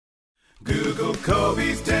Google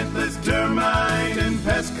Coby's Tentless Termite and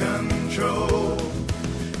Pest Control.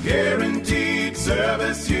 Guaranteed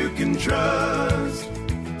service you can trust.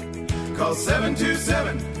 Call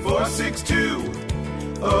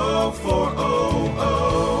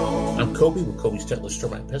 727-462-0400. I'm Coby with Coby's Tentless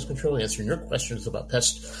Termite and Pest Control, answering your questions about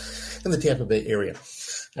pests in the Tampa Bay area.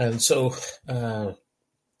 And so I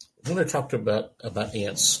want to talk about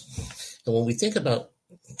ants. And when we think about,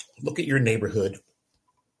 look at your neighborhood,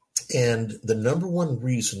 and the number one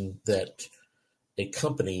reason that a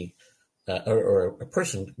company or a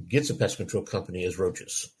person gets a pest control company is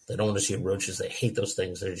roaches. They don't want to see roaches. They hate those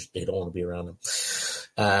things. They don't want to be around them.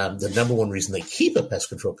 The number one reason they keep a pest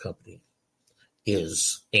control company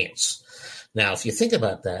is ants. Now, if you think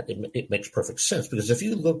about that, it makes perfect sense, because if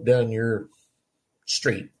you look down your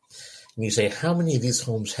street and you say, how many of these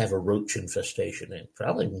homes have a roach infestation? And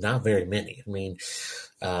probably not very many. I mean,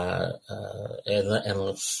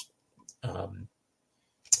 unless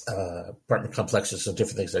apartment complexes and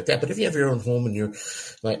different things like that. But if you have your own home and you're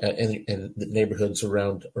in the neighborhoods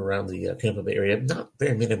around the Tampa Bay area, not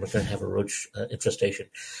very many of them are going to have a roach infestation.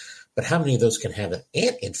 But how many of those can have an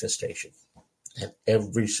ant infestation? And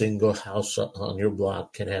every single house on your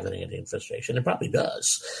block can have an ant infestation. It probably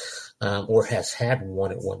does, or has had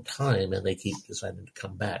one at one time, and they keep deciding to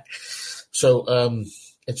come back. So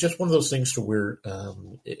it's just one of those things to where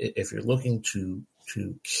if you're looking to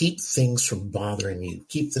keep things from bothering you,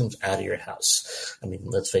 keep things out of your house. I mean,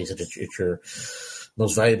 let's face it, it's your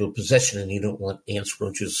most valuable possession, and you don't want ants,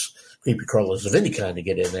 roaches, creepy crawlers of any kind to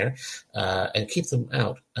get in there, and keep them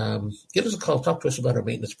out. Give us a call. Talk to us about our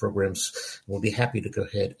maintenance programs. We'll be happy to go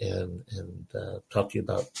ahead and talk to you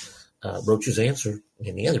about roaches, ants, or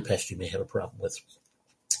any other pest you may have a problem with.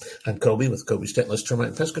 I'm Coby with Coby's Tentless Termite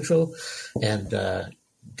and Pest Control, and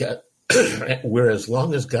we're, as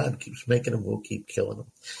long as God keeps making them, we'll keep killing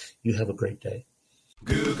them. You have a great day.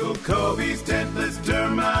 Google Coby's Tentless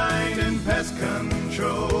Termite and Pest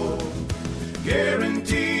Control.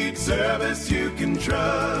 Guaranteed service you can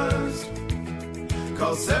trust.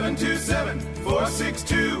 Call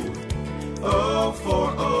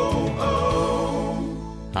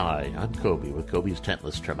 727-462-0400. Hi, I'm Coby with Coby's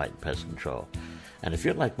Tentless Termite and Pest Control. And if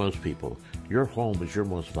you're like most people, your home is your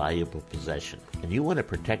most valuable possession, and you want to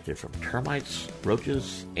protect it from termites,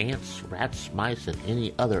 roaches, ants, rats, mice, and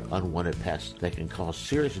any other unwanted pests that can cause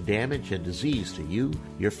serious damage and disease to you,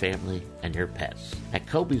 your family, and your pets. At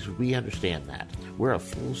Coby's, we understand that. We're a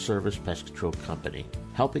full-service pest control company,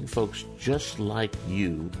 helping folks just like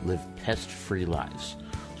you live pest-free lives.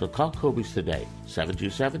 So call Coby's today,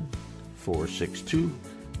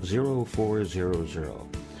 727-462-0400.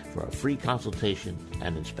 for a free consultation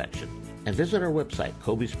and inspection. And visit our website,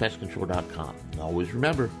 Coby'sPestControl.com. And always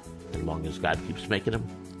remember, as long as God keeps making them,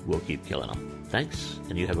 we'll keep killing them. Thanks,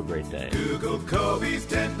 and you have a great day. Google Coby's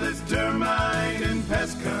Tentless Termite and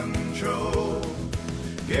Pest Control.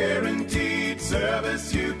 Guaranteed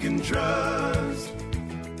service you can trust.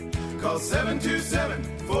 Call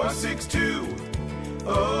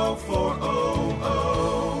 727-462-0400.